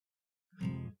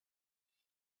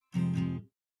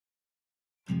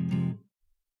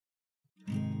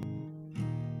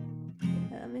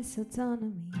miss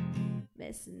autonomy,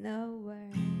 miss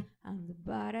nowhere. I'm the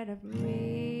bottom of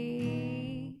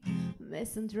me,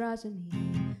 miss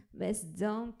androgyny, miss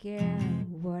don't care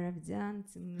what I've done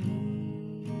to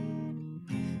me.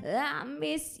 I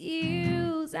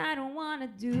misuse, I don't wanna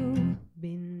do,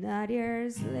 be not your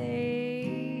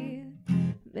slave.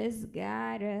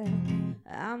 Misguided,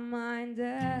 I'm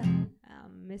minded,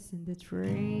 I'm missing the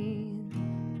train.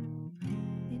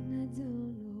 And I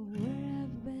don't know where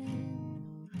I've been,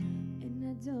 and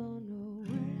I don't know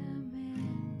where I'm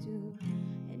headed to,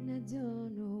 and I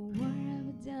don't know what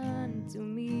I've done to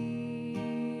me.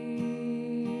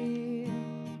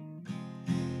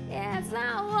 Yes,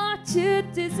 I want to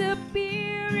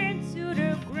disappear into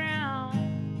the ground.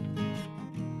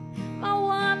 My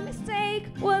one mistake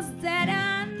was that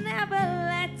I never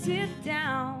let you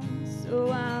down. So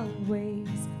I'll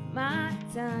waste my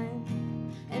time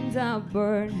and I'll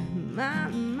burn my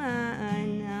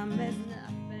mind. I miss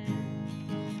nothing,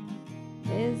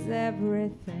 miss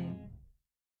everything.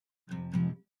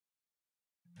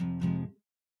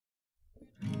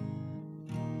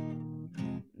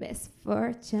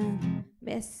 Misfortune,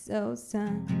 miss so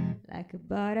sun, like a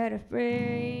bottle of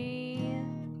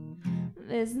rain.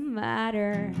 This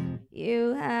matter,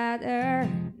 you had her,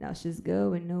 now she's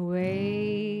going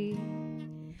away.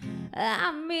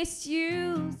 I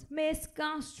misused,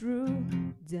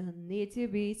 misconstrued, don't need to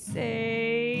be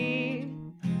saved.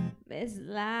 Miss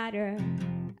Ladder,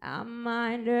 I'm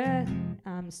minded,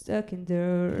 I'm stuck in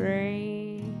the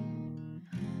rain.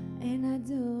 And I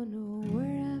don't know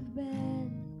where I've been,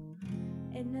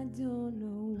 and I don't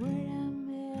know where I'm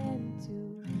meant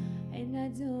to, and I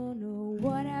don't know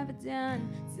what I've done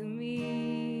to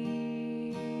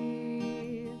me.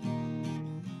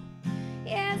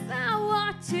 Yes, I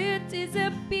want to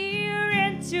disappear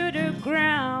into the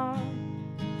ground.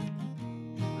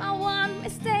 My one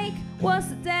mistake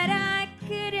was that I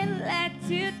couldn't let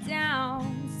you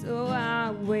down. So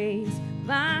I waste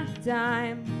my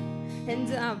time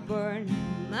and I burn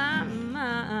my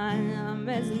mind. I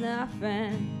miss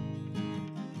nothing,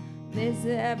 miss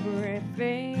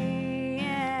everything,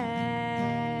 yeah.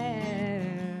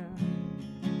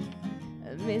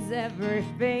 Miss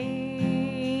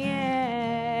everything, yeah.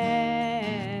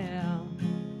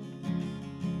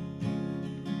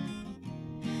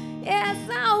 Yes,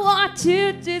 I want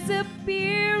to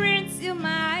disappear into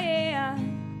my air.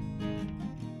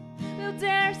 Well,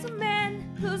 there's a man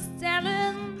who's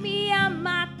telling me I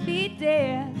might be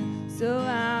there. So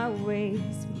I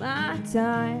waste my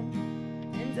time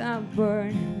and I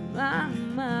burn my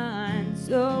mind.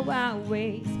 So I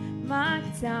waste my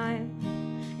time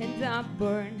and I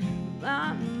burn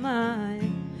my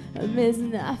mind. I miss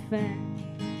nothing,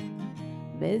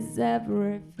 miss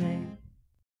everything.